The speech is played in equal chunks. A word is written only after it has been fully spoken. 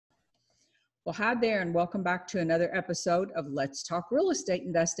Well, hi there, and welcome back to another episode of Let's Talk Real Estate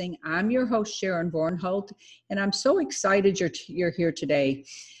Investing. I'm your host, Sharon Bornholt, and I'm so excited you're here today.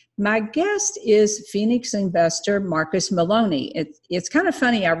 My guest is Phoenix investor Marcus Maloney. It's kind of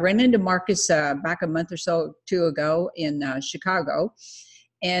funny. I ran into Marcus back a month or two ago in Chicago,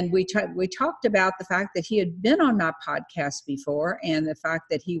 and we talked about the fact that he had been on my podcast before and the fact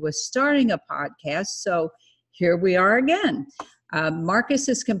that he was starting a podcast. So here we are again. Marcus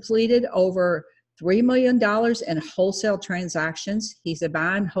has completed over $3 million in wholesale transactions. He's a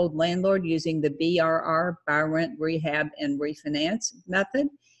buy and hold landlord using the BRRR, buy, rent, rehab, and refinance method.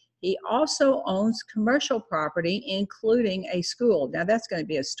 He also owns commercial property, including a school. Now, that's going to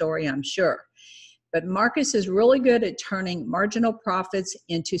be a story, I'm sure. But Marcus is really good at turning marginal profits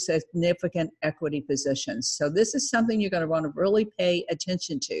into significant equity positions. So this is something you're going to want to really pay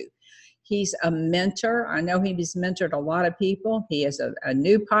attention to. He's a mentor. I know he's mentored a lot of people. He has a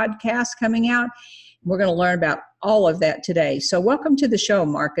new podcast coming out. We're going to learn about all of that today. So welcome to the show,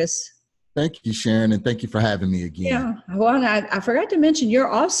 Marcus. Thank you, Sharon, and thank you for having me again. Yeah, well, I forgot to mention, you're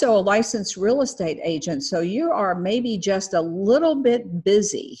also a licensed real estate agent, so you are maybe just a little bit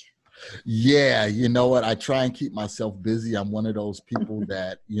busy. Yeah, you know what? I try and keep myself busy. I'm one of those people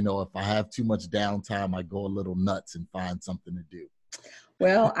that, if I have too much downtime, I go a little nuts and find something to do.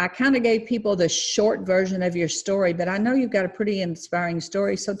 Well, I kind of gave people the short version of your story, but I know you've got a pretty inspiring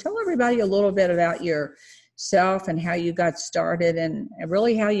story. So tell everybody a little bit about yourself and how you got started and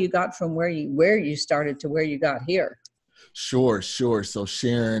really how you got from where you started to where you got here. Sure. So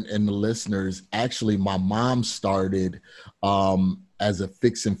Sharon and the listeners, actually, my mom started as a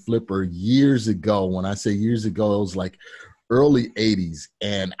fix and flipper years ago. When I say years ago, it was like early 80s.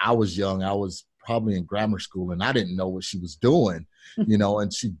 And I was young. I was probably in grammar school and I didn't know what she was doing,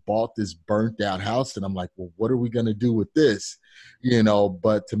 and she bought this burnt out house. And I'm like, well, what are we going to do with this?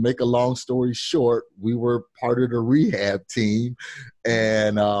 But to make a long story short, we were part of the rehab team.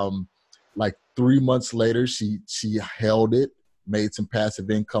 And like 3 months later, she held it, made some passive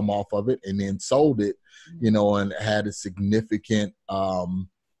income off of it, and then sold it, and had a significant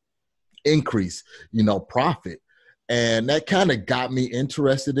increase, profit. And that kind of got me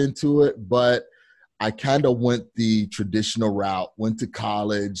interested into it, but I kind of went the traditional route, went to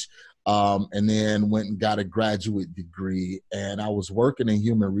college, and then went and got a graduate degree. And I was working in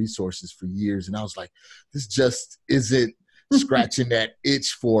human resources for years. And I was like, this just isn't scratching that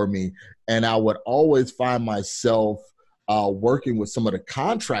itch for me. And I would always find myself working with some of the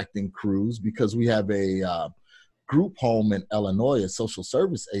contracting crews because we have a group home in Illinois, a social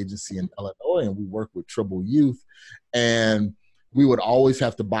service agency in Illinois, and we work with troubled youth. And we would always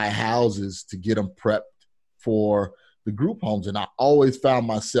have to buy houses to get them prepped for the group homes. And I always found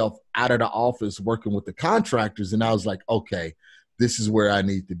myself out of the office working with the contractors. And I was like, okay, this is where I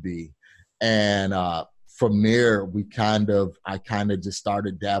need to be. And from there, I kind of just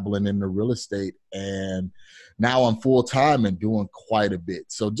started dabbling in the real estate. And now I'm full time and doing quite a bit.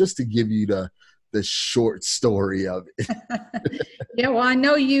 So just to give you the short story of it. Yeah, well, I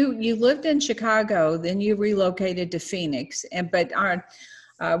know you lived in Chicago, then you relocated to Phoenix, but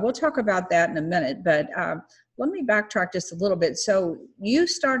we'll talk about that in a minute. But let me backtrack just a little bit. So you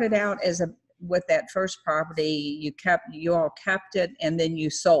started out with that first property. You all kept it, and then you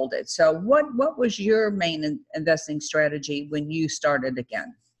sold it. So what was your main investing strategy when you started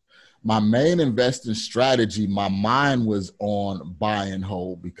again? My main investing strategy, my mind was on buy and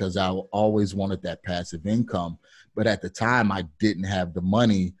hold because I always wanted that passive income. But at the time, I didn't have the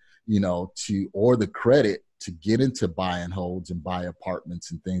money, or the credit to get into buy and holds and buy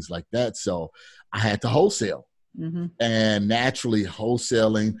apartments and things like that. So I had to wholesale. Mm-hmm. And naturally,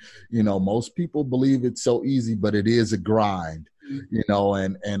 wholesaling, most people believe it's so easy, but it is a grind.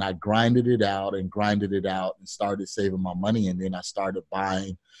 And I grinded it out and started saving my money. And then I started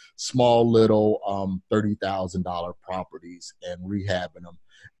buying small little $30,000 properties and rehabbing them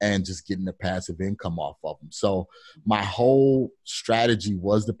and just getting the passive income off of them. So my whole strategy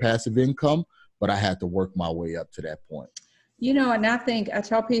was the passive income, but I had to work my way up to that point. And I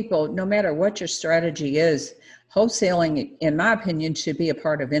tell people, no matter what your strategy is, wholesaling, in my opinion, should be a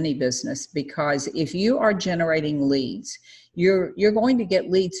part of any business, because if you are generating leads, you're going to get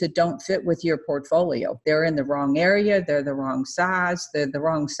leads that don't fit with your portfolio. They're in the wrong area, they're the wrong size, they're the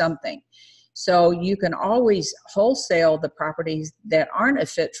wrong something. So you can always wholesale the properties that aren't a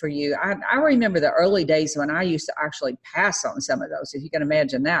fit for you. I remember the early days when I used to actually pass on some of those, if you can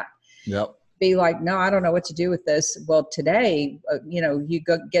imagine that. Yep. Be like, no, I don't know what to do with this. Well, today, you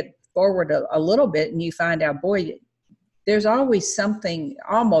get forward a little bit and you find out, boy, there's almost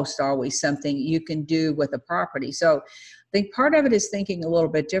always something you can do with a property. So think part of it is thinking a little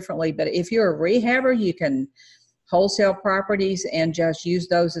bit differently. But if you're a rehabber, you can wholesale properties and just use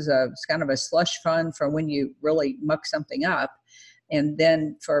those as a kind of a slush fund for when you really muck something up. And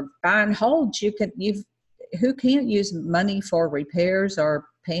then for buy and holds, who can't use money for repairs or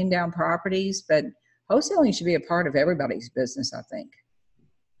paying down properties, but wholesaling should be a part of everybody's business, I think.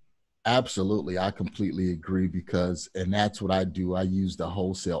 Absolutely. I completely agree and that's what I do. I use the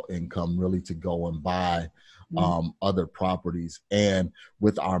wholesale income really to go and buy other properties. And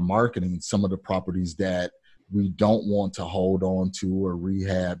with our marketing, some of the properties that we don't want to hold on to or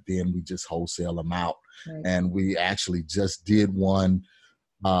rehab, then we just wholesale them out. Right. And we actually just did one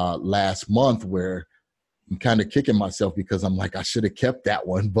last month where I'm kind of kicking myself because I'm like, I should have kept that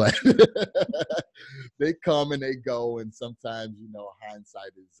one, but they come and they go. And sometimes,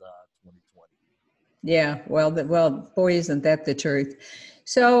 hindsight is 2020. Yeah. Well, boy, isn't that the truth?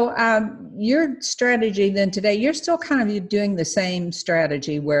 So your strategy then today, you're still kind of doing the same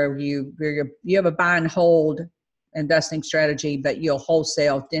strategy where you have a buy and hold investing strategy, but you'll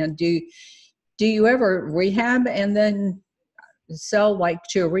wholesale. Then do you ever rehab and then sell like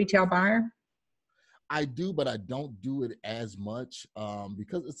to a retail buyer? I do, but I don't do it as much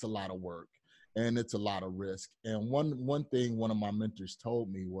because it's a lot of work and it's a lot of risk. And one thing one of my mentors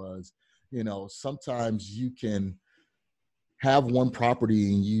told me was, sometimes you can have one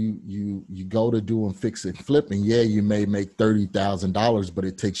property and you go to do and fix and flip, and yeah, you may make $30,000, but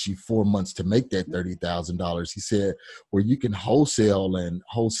it takes you 4 months to make that $30,000. He said, where you can wholesale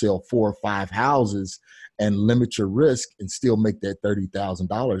 4 or 5 houses and limit your risk and still make that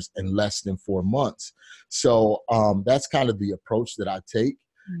 $30,000 in less than 4 months. So that's kind of the approach that I take,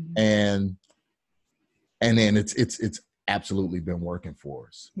 and then it's absolutely been working for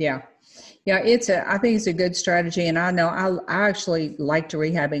us. Yeah. I think it's a good strategy. And I know I actually like to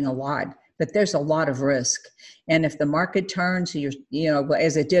rehabbing a lot, but there's a lot of risk. And if the market turns,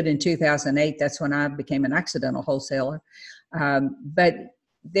 as it did in 2008, that's when I became an accidental wholesaler. But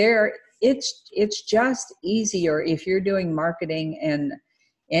it's just easier if you're doing marketing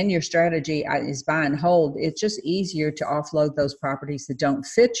and your strategy is buy and hold. It's just easier to offload those properties that don't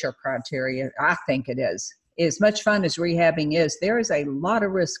fit your criteria. I think it is. As much fun as rehabbing is, there is a lot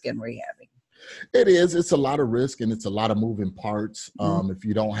of risk in rehabbing. It is. It's a lot of risk and it's a lot of moving parts. If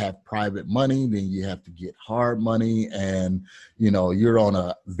you don't have private money, then you have to get hard money, and you're on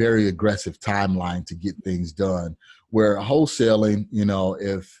a very aggressive timeline to get things done. Where wholesaling,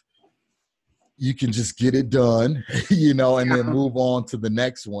 if you can just get it done, and then move on to the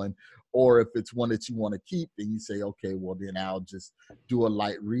next one. Or if it's one that you want to keep, then you say, okay, well, then I'll just do a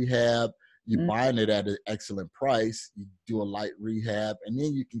light rehab. You're buying it at an excellent price. You do a light rehab, and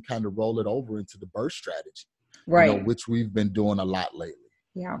then you can kind of roll it over into the BRRRR strategy, right? Which we've been doing a lot lately.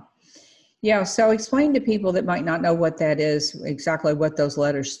 Yeah. So explain to people that might not know what that is, exactly what those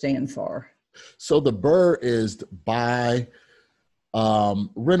letters stand for. So the BRRRR is buy,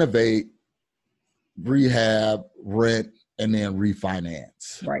 renovate, rehab, rent, and then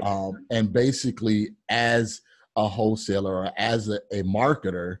refinance. Right. And basically, as a wholesaler or as a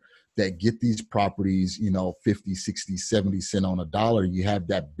marketer that get these properties, 50, 60, 70 cents on a dollar, you have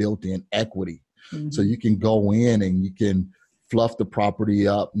that built-in equity. So you can go in and you can fluff the property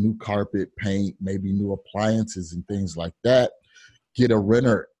up, new carpet, paint, maybe new appliances and things like that, get a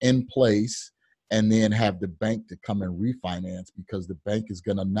renter in place, and then have the bank to come and refinance, because the bank is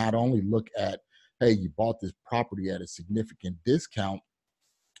going to not only look at, hey, you bought this property at a significant discount,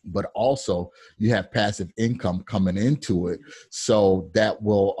 but also you have passive income coming into it. So that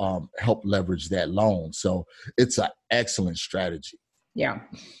will help leverage that loan. So it's an excellent strategy. Yeah.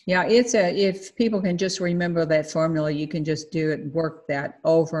 If people can just remember that formula, you can just work that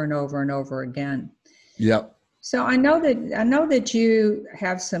over and over and over again. Yep. So I know that you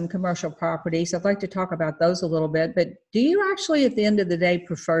have some commercial properties. I'd like to talk about those a little bit, but do you actually at the end of the day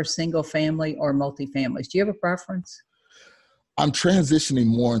prefer single family or multifamilies? Do you have a preference? I'm transitioning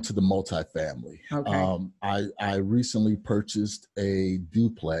more into the multifamily. Okay. I recently purchased a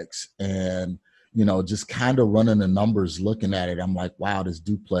duplex, and just kind of running the numbers, looking at it, I'm like, wow, this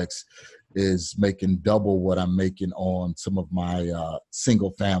duplex is making double what I'm making on some of my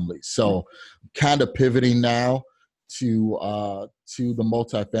single families. So kind of pivoting now to the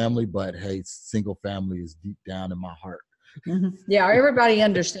multifamily, but hey, single family is deep down in my heart. Yeah, everybody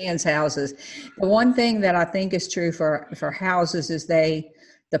understands houses. The one thing that I think is true for houses is the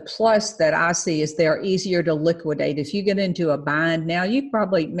plus that I see is they're easier to liquidate. If you get into a bind now,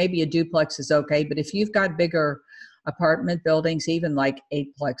 maybe a duplex is okay, but if you've got bigger apartment buildings, even like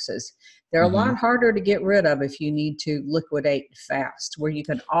eightplexes, they're a lot harder to get rid of if you need to liquidate fast, where you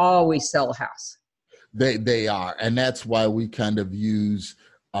can always sell a house. They are, and that's why we kind of use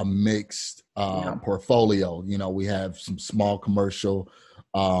a mixed Yeah. portfolio. You know, we have some small commercial,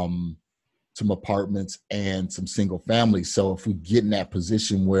 some apartments, and some single families. So if we get in that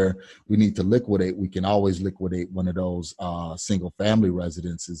position where we need to liquidate, we can always liquidate one of those single family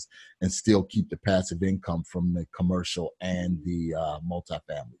residences and still keep the passive income from the commercial and the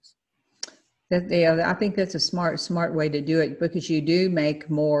multifamilies. Yeah, I think that's a smart way to do it, because you do make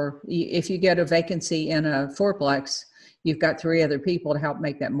more. If you get a vacancy in a fourplex, you've got three other people to help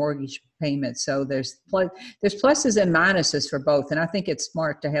make that mortgage payment. So there's pluses and minuses for both. And I think it's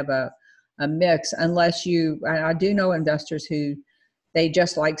smart to have a mix, unless I do know investors who, they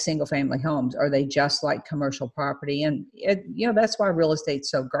just like single family homes, or they just like commercial property. And that's why real estate's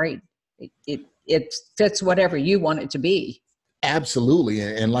so great. It fits whatever you want it to be. Absolutely.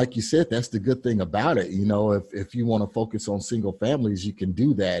 And like you said, that's the good thing about it. You know, if you want to focus on single families, you can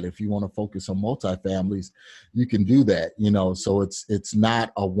do that. If you want to focus on multifamilies, you can do that, so it's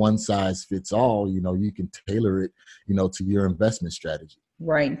not a one size fits all. You can tailor it, to your investment strategy.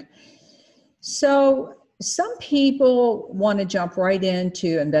 Right. So some people want to jump right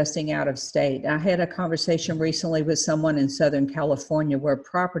into investing out of state. I had a conversation recently with someone in Southern California where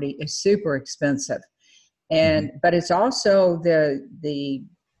property is super expensive. But it's also the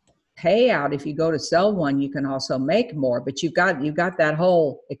payout. If you go to sell one, you can also make more, but you've got that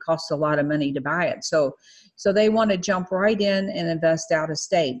whole, it costs a lot of money to buy it. So they want to jump right in and invest out of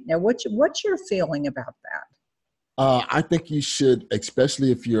state. Now, what's your feeling about that? I think you should,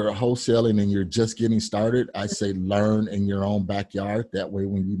 especially if you're wholesaling and you're just getting started, I say learn in your own backyard. That way,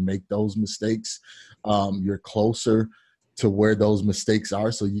 when you make those mistakes, you're closer to where those mistakes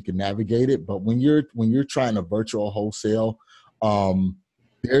are, so you can navigate it. But when you're trying to virtual wholesale,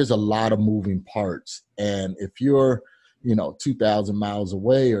 there's a lot of moving parts. And if you're 2,000 miles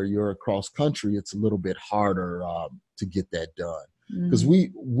away or you're across country, it's a little bit harder to get that done. Because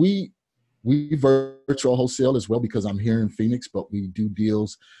we virtual wholesale as well, because I'm here in Phoenix, but we do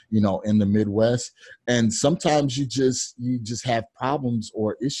deals, in the Midwest. And sometimes you just have problems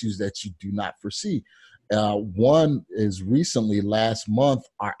or issues that you do not foresee. One is recently, last month,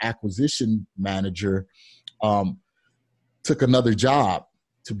 our acquisition manager took another job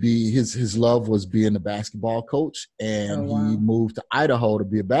to be, his love was being a basketball coach, and he moved to Idaho to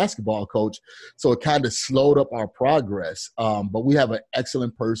be a basketball coach. So it kind of slowed up our progress. But we have an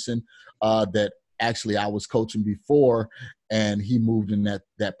excellent person that actually I was coaching before, and he moved in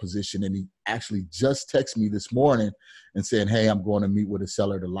that position. And he actually just texted me this morning and saying, hey, I'm going to meet with a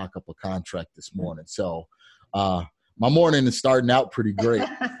seller to lock up a contract this morning. So my morning is starting out pretty great.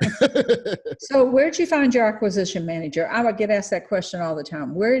 So where'd you find your acquisition manager? I would get asked that question all the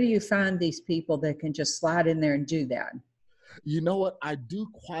time. Where do you find these people that can just slide in there and do that? You know what? I do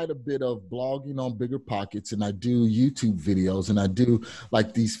quite a bit of blogging on Bigger Pockets, and I do YouTube videos, and I do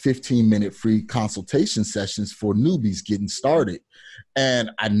like these 15-minute free consultation sessions for newbies getting started.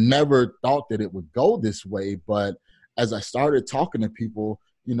 And I never thought that it would go this way, but as I started talking to people,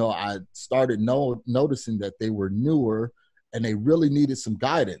 I started noticing that they were newer and they really needed some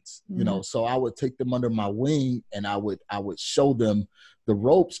guidance, so I would take them under my wing and I would show them the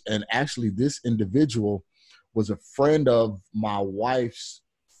ropes. And actually this individual was a friend of my wife's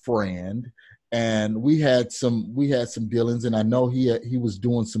friend, and we had some dealings, and I know he was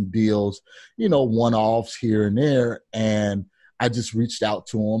doing some deals, one-offs here and there. And I just reached out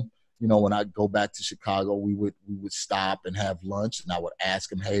to him. When I go back to Chicago, we would stop and have lunch, and I would ask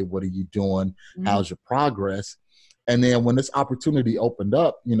him, hey, what are you doing? How's your progress? And then when this opportunity opened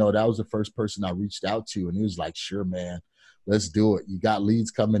up, that was the first person I reached out to. And he was like, sure, man, let's do it. You got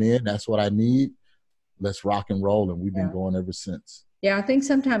leads coming in. That's what I need. Let's rock and roll. And we've been going ever since. Yeah, I think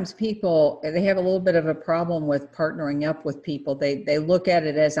sometimes people, they have a little bit of a problem with partnering up with people. They look at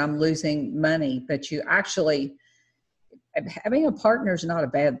it as I'm losing money, but you actually, having a partner is not a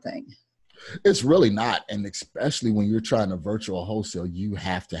bad thing. It's really not. And especially when you're trying to virtual wholesale, you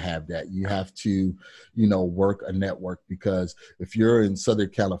have to have that. You have to, work a network, because if you're in Southern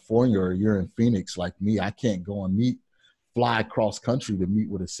California or you're in Phoenix like me, I can't go and fly across country to meet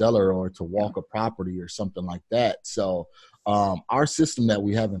with a seller or to walk a property or something like that. So our system that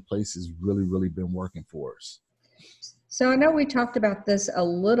we have in place has really, really been working for us. So I know we talked about this a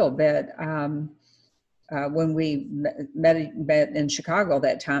little bit when we met in Chicago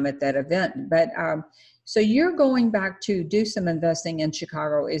that time at that event. But so you're going back to do some investing in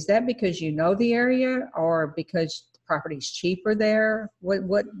Chicago. Is that because you know the area, or because the property's cheaper there?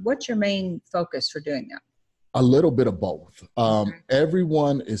 What's your main focus for doing that? A little bit of both.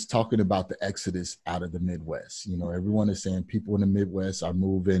 Everyone is talking about the exodus out of the Midwest. You know, everyone is saying people in the Midwest are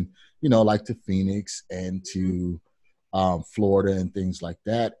moving, you know, like to Phoenix and to Florida and things like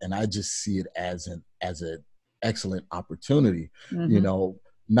that. And I just see it as an excellent opportunity. You Mm-hmm. know,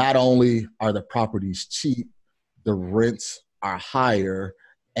 not only are the properties cheap, the rents are higher,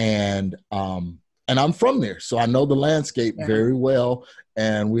 and I'm from there, so I know the landscape Yeah. very well,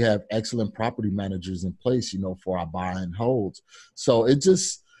 and we have excellent property managers in place, you know, for our buy and holds. So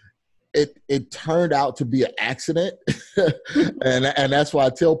it turned out to be an accident, and that's why I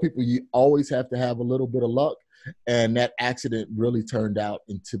tell people you always have to have a little bit of luck, and that accident really turned out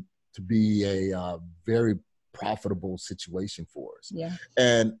to be a very profitable situation for us. Yeah.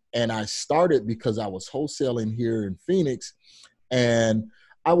 And I started because I was wholesaling here in Phoenix, and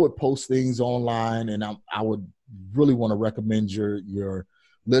I would post things online, and I would really want to recommend your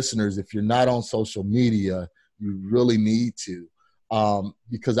listeners, if you're not on social media, you really need to,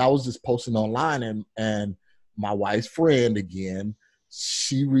 because I was just posting online, and my wife's friend, again,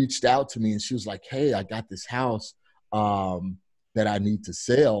 she reached out to me and she was like, "Hey, I got this house that I need to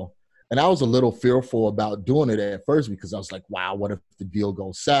sell." And I was a little fearful about doing it at first because I was like, wow, what if the deal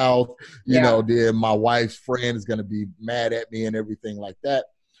goes south? You Yeah. know, then my wife's friend is going to be mad at me and everything like that.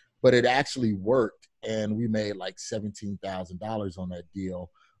 But it actually worked. And we made like $17,000 on that deal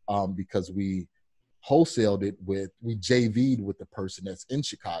because we wholesaled it we JV'd with the person that's in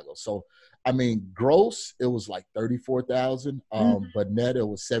Chicago. So, I mean, gross, it was like 34,000, but net it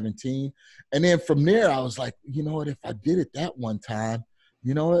was 17. And then from there, I was like, you know what, if I did it that one time,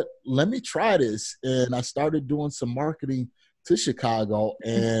 you know what, let me try this. And I started doing some marketing to Chicago,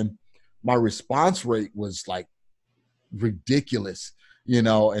 and my response rate was like ridiculous, you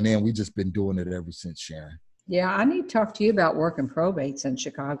know, and then we just been doing it ever since, Sharon. Yeah, I need to talk to you about working probates in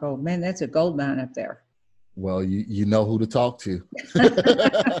Chicago. Man, that's a gold mine up there. Well, you know who to talk to.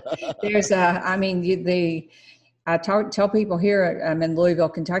 There's I mean, I tell people here, I'm in Louisville,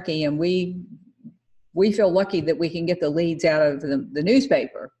 Kentucky, and we feel lucky that we can get the leads out of the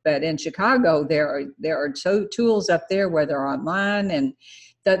newspaper. But in Chicago, there are tools up there, whether online, and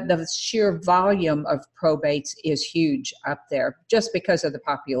the sheer volume of probates is huge up there just because of the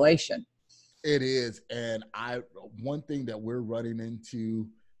population. It is. And one thing that we're running into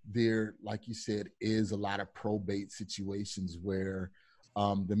there, like you said, is a lot of probate situations where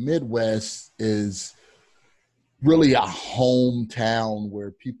the Midwest is really a hometown where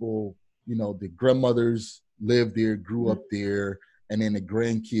people, you know, the grandmothers lived there, grew up there, and then the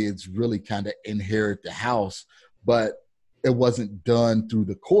grandkids really kind of inherit the house, but it wasn't done through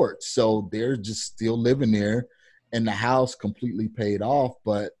the courts. So they're just still living there, and the house completely paid off,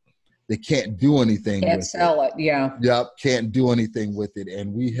 but they can't do anything Can't with it. sell it. Yeah. Yep, can't do anything with it.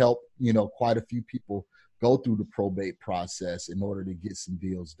 And we help, you know, quite a few people go through the probate process in order to get some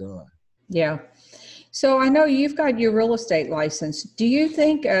deals done. Yeah. So I know you've got your real estate license. Do you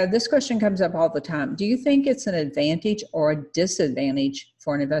think, this question comes up all the time, do you think it's an advantage or a disadvantage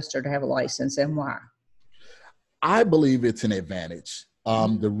for an investor to have a license, and why? I believe it's an advantage.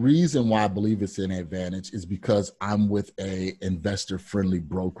 The reason why I believe it's an advantage is because I'm with a investor-friendly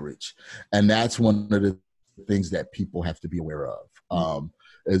brokerage. And that's one of the things that people have to be aware of,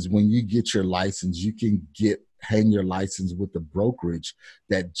 is when you get your license, you can hang your license with the brokerage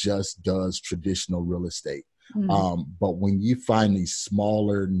that just does traditional real estate. But when you find these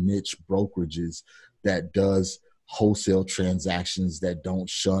smaller niche brokerages that does wholesale transactions, that don't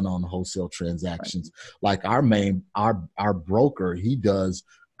shun on wholesale transactions, like our broker, he does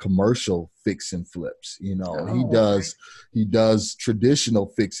commercial fix and flips, you know, he does traditional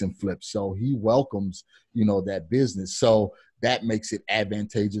fix and flips, so he welcomes, you know, that business. So that makes it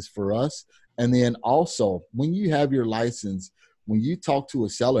advantageous for us. And then also, when you have your license, when you talk to a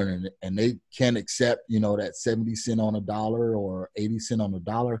seller and they can't accept, you know, that 70 cent on a dollar or 80 cent on a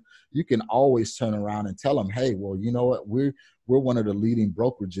dollar, you can always turn around and tell them, hey, well, you know what, we're one of the leading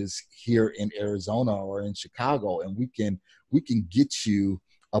brokerages here in Arizona or in Chicago, and we can get you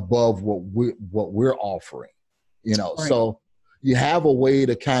above what we're offering, you know. Right. So you have a way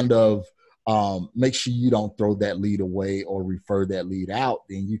to kind of make sure you don't throw that lead away or refer that lead out.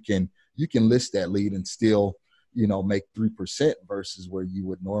 Then you can list that lead and still, you know, make 3% versus where you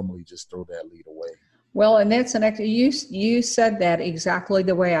would normally just throw that lead away. Well, and that's you said that exactly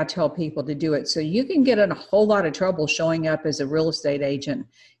the way I tell people to do it. So you can get in a whole lot of trouble showing up as a real estate agent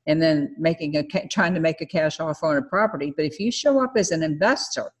and then trying to make a cash offer on a property. But if you show up as an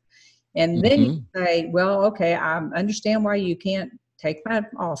investor and then you say, well, okay, I understand why you can't take my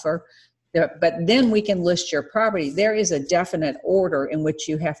offer, but then we can list your property. There is a definite order in which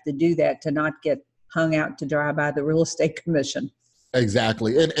you have to do that to not get hung out to dry by the real estate commission.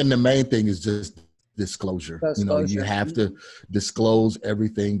 Exactly. And the main thing is just disclosure. You know, you have to disclose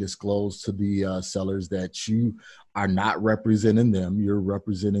everything, disclose to the sellers that you are not representing them. You're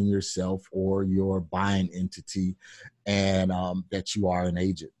representing yourself or your buying entity, and that you are an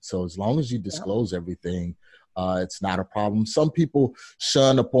agent. So as long as you disclose everything, it's not a problem. Some people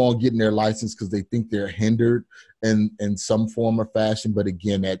shun upon getting their license because they think they're hindered in some form or fashion. But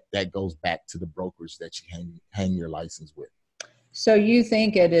again, that goes back to the brokers that you hang your license with. So you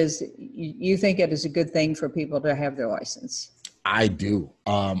think it is a good thing for people to have their license? I do.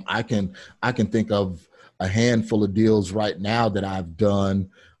 I can think of a handful of deals right now that I've done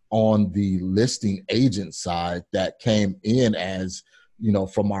on the listing agent side that came in as, you know,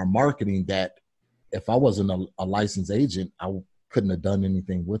 from our marketing, that if I wasn't a licensed agent, I couldn't have done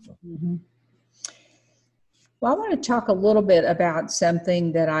anything with them. Mm-hmm. Well, I want to talk a little bit about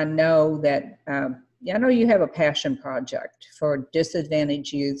something that I know that I know you have a passion project for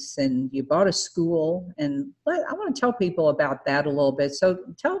disadvantaged youths, and you bought a school, and I want to tell people about that a little bit. So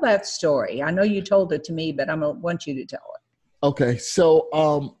tell that story. I know you told it to me, but I want you to tell it. Okay.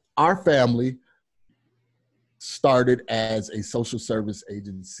 So our family started as a social service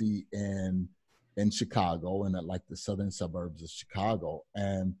agency in Chicago, and like the southern suburbs of Chicago.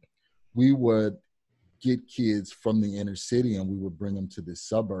 And we would get kids from the inner city and we would bring them to this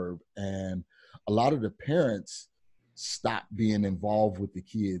suburb. And a lot of the parents stopped being involved with the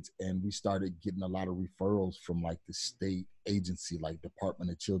kids, and we started getting a lot of referrals from like the state agency, like Department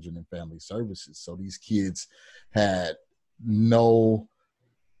of Children and Family Services. So these kids had nowhere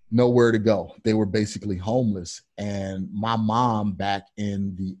to go. They were basically homeless. And my mom, back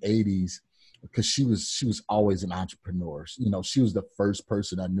in the 80s, because she was always an entrepreneur. You know, she was the first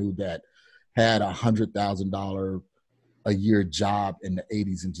person I knew that had $100,000 a year job in the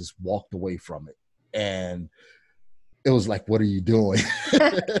 80s and just walked away from it. And it was like, what are you doing?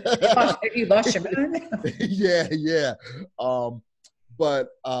 You lost your mind? Yeah. But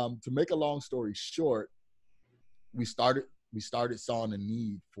to make a long story short, we started sawing a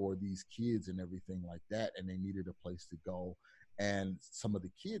need for these kids and everything like that, and they needed a place to go. And some of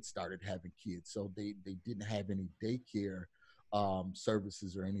the kids started having kids, so they didn't have any daycare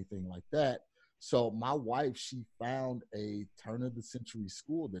services or anything like that. So my wife, she found a turn of the century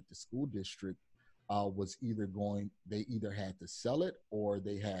school that the school district was they either had to sell it or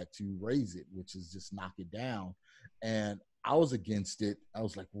they had to raise it, which is just knock it down. And I was against it. I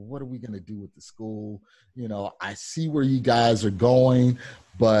was like, well, what are we going to do with the school? You know, I see where you guys are going,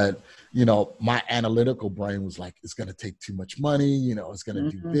 but, you know, my analytical brain was like, it's going to take too much money. You know, it's going to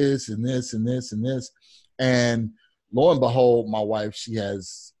do this and this and this and this. And lo and behold, my wife, she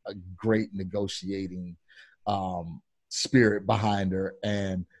has a great negotiating spirit behind her.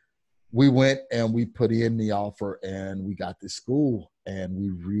 And we went and we put in the offer and we got this school and we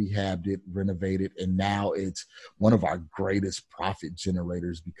rehabbed it, renovated, and now it's one of our greatest profit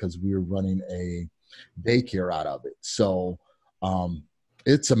generators because we're running a daycare out of it. So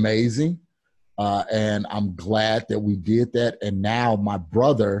it's amazing. And I'm glad that we did that. And now my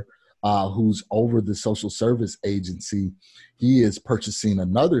brother, who's over the social service agency, he is purchasing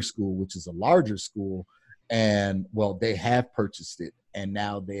another school, which is a larger school. And well, they have purchased it, and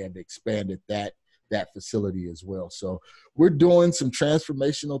now they have expanded that facility as well. So we're doing some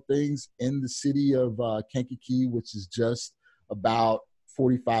transformational things in the city of Kankakee, which is just about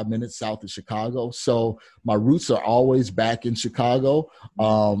 45 minutes south of Chicago. So my roots are always back in Chicago,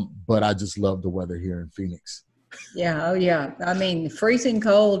 but I just love the weather here in Phoenix. Yeah. Oh, yeah. I mean, freezing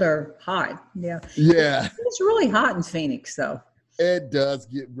cold or hot. Yeah. Yeah. It's really hot in Phoenix, though. It does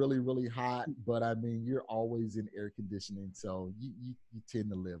get really, really hot, but I mean, you're always in air conditioning, so you tend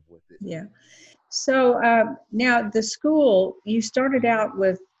to live with it. Yeah. So now the school, you started out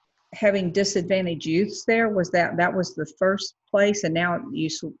with having disadvantaged youths there. Was that was the first place, and now you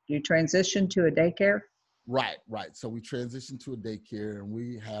transitioned to a daycare? Right. So we transitioned to a daycare, and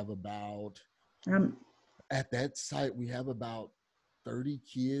we have about at that site we have about 30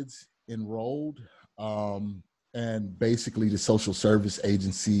 kids enrolled. And basically the social service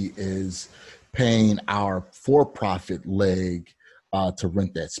agency is paying our for-profit leg to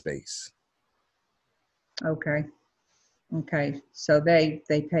rent that space. Okay. So they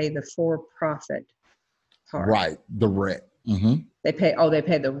pay the for-profit part. Right. The rent. Mm-hmm. They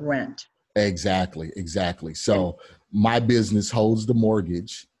pay the rent. Exactly. So my business holds the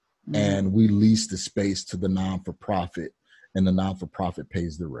mortgage, and we lease the space to the non-for-profit, and the non-for-profit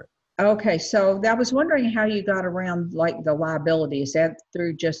pays the rent. Okay, so I was wondering how you got around like the liability. Is that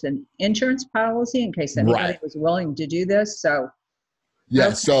through just an insurance policy in case anybody was willing to do this? So yeah,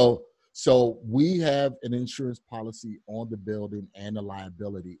 okay. So we have an insurance policy on the building and the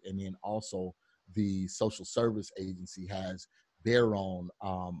liability. And then also the social service agency has their own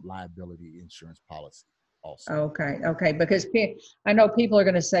liability insurance policy also. Okay. Because I know people are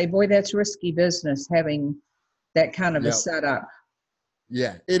going to say, boy, that's risky business having that kind of a Yep. setup.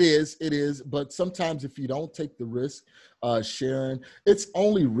 Yeah, it is. It is. But sometimes if you don't take the risk, Sharon, it's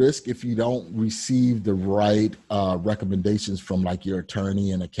only risk if you don't receive the right recommendations from like your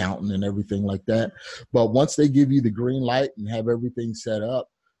attorney and accountant and everything like that. But once they give you the green light and have everything set up,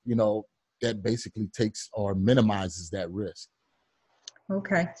 that basically takes or minimizes that risk.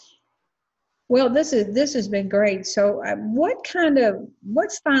 Okay. Well, this has been great. So,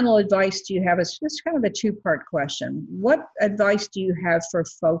 what's final advice do you have? It's just kind of a two-part question. What advice do you have for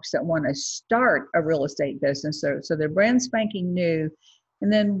folks that want to start a real estate business? So they're brand spanking new.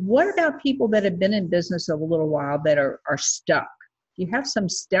 And then what about people that have been in business a little while that are stuck? Do you have some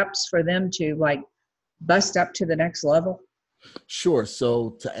steps for them to like bust up to the next level? Sure.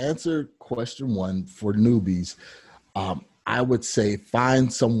 So to answer question one for newbies, I would say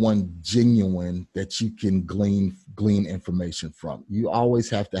find someone genuine that you can glean information from. You always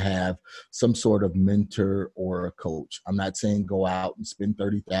have to have some sort of mentor or a coach. I'm not saying go out and spend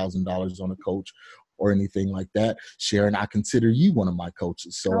 $30,000 on a coach or anything like that. Sharon, I consider you one of my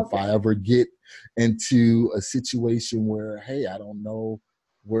coaches. So Okay. if I ever get into a situation where, hey, I don't know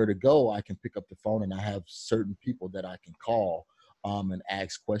where to go, I can pick up the phone and I have certain people that I can call and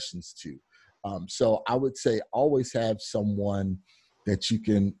ask questions to. So I would say always have someone that you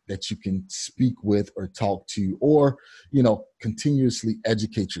can speak with or talk to, or continuously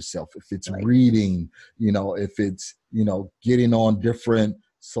educate yourself. If it's Right. reading, if it's getting on different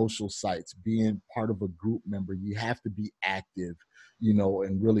social sites, being part of a group member, you have to be active,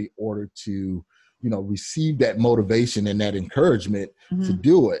 in really order to receive that motivation and that encouragement to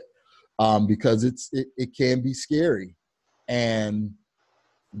do it, because it can be scary. And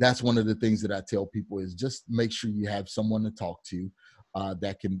that's one of the things that I tell people is just make sure you have someone to talk to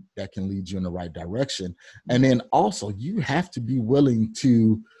that can lead you in the right direction. And then also you have to be willing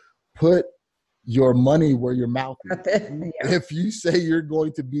to put your money where your mouth is. Yeah. If you say you're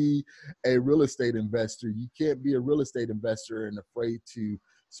going to be a real estate investor, you can't be a real estate investor and afraid to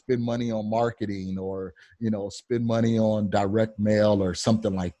spend money on marketing or spend money on direct mail or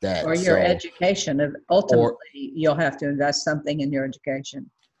something like that. Or your education. Ultimately, you'll have to invest something in your education.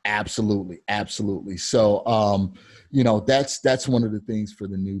 Absolutely. So, that's one of the things for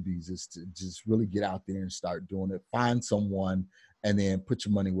the newbies is to just really get out there and start doing it. Find someone and then put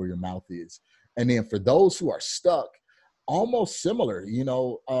your money where your mouth is. And then for those who are stuck, almost similar,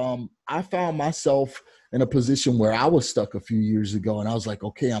 I found myself in a position where I was stuck a few years ago and I was like,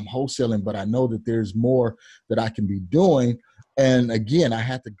 okay, I'm wholesaling, but I know that there's more that I can be doing. And again, I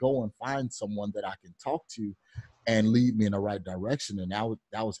had to go and find someone that I can talk to and lead me in the right direction. And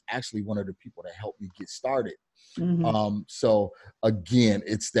that was actually one of the people that helped me get started. So again,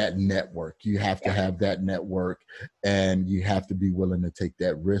 it's that network. You have to have that network and you have to be willing to take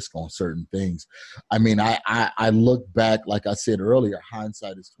that risk on certain things. I mean, I look back, like I said earlier,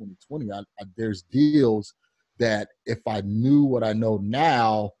 hindsight is 2020. There's deals that if I knew what I know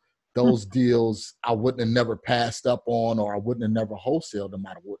now, those deals I wouldn't have never passed up on, or I wouldn't have never wholesaled them.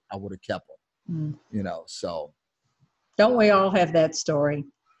 I would have kept them, so. Don't we all have that story?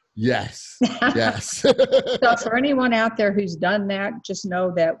 Yes. So for anyone out there who's done that, just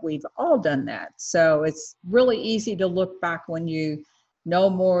know that we've all done that. So it's really easy to look back when you know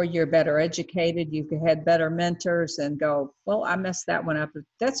more, you're better educated, you've had better mentors, and go, well, I messed that one up.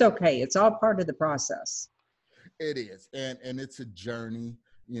 That's okay. It's all part of the process. It is. And it's a journey,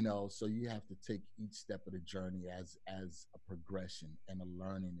 so you have to take each step of the journey as a progression and a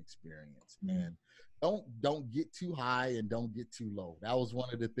learning experience. And don't get too high and don't get too low. That was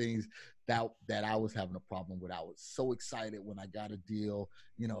one of the things that I was having a problem with. I was so excited when I got a deal,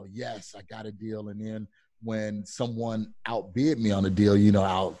 yes, I got a deal. And then when someone outbid me on a deal,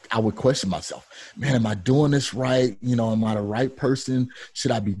 I would question myself, man, am I doing this right? Am I the right person?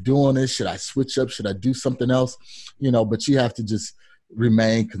 Should I be doing this? Should I switch up? Should I do something else? But you have to just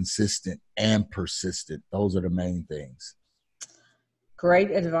remain consistent and persistent. Those are the main things.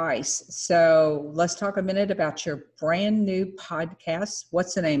 Great advice. So let's talk a minute about your brand new podcast.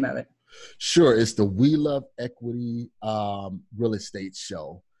 What's the name of it? Sure. It's the We Love Equity Real Estate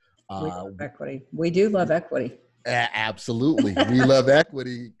Show. We love equity. We do love equity. Absolutely. We love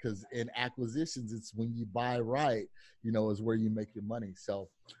equity because in acquisitions, it's when you buy right, is where you make your money. So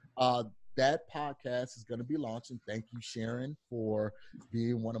that podcast is going to be launching. Thank you, Sharon, for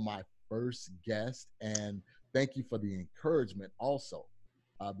being one of my first guests. And thank you for the encouragement also.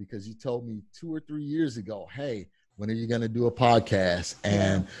 because you told me 2 or 3 years ago, hey, when are you going to do a podcast?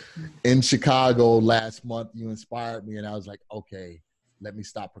 And in Chicago last month, you inspired me, and I was like, okay, let me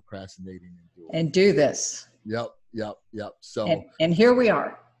stop procrastinating and do it. And do this. Yep. So and here we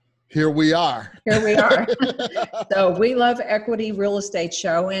are. Here we are. So we love Equity Real Estate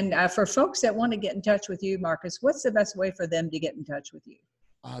Show. And for folks that want to get in touch with you, Marcus, what's the best way for them to get in touch with you?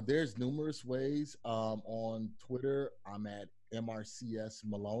 There's numerous ways. On Twitter, I'm at MRCS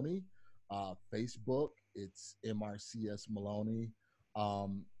Maloney. Facebook, it's MRCS Maloney.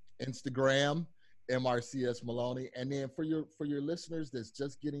 Instagram, MRCS Maloney. And then for your listeners that's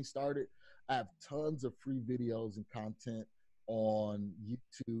just getting started, I have tons of free videos and content on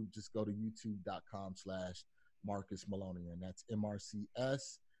YouTube. Just go to youtube.com/Marcus Maloney, and that's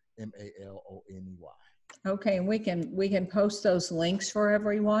MRCS Maloney. Okay, and we can post those links for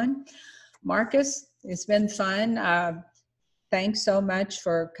everyone. Marcus, it's been fun. Thanks so much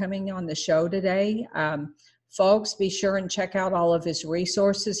for coming on the show today. Folks, be sure and check out all of his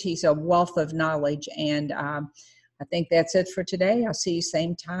resources. He's a wealth of knowledge. And I think that's it for today. I'll see you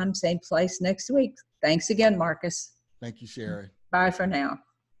same time, same place next week. Thanks again, Marcus. Thank you, Sharon. Bye for now.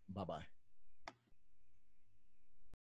 Bye-bye.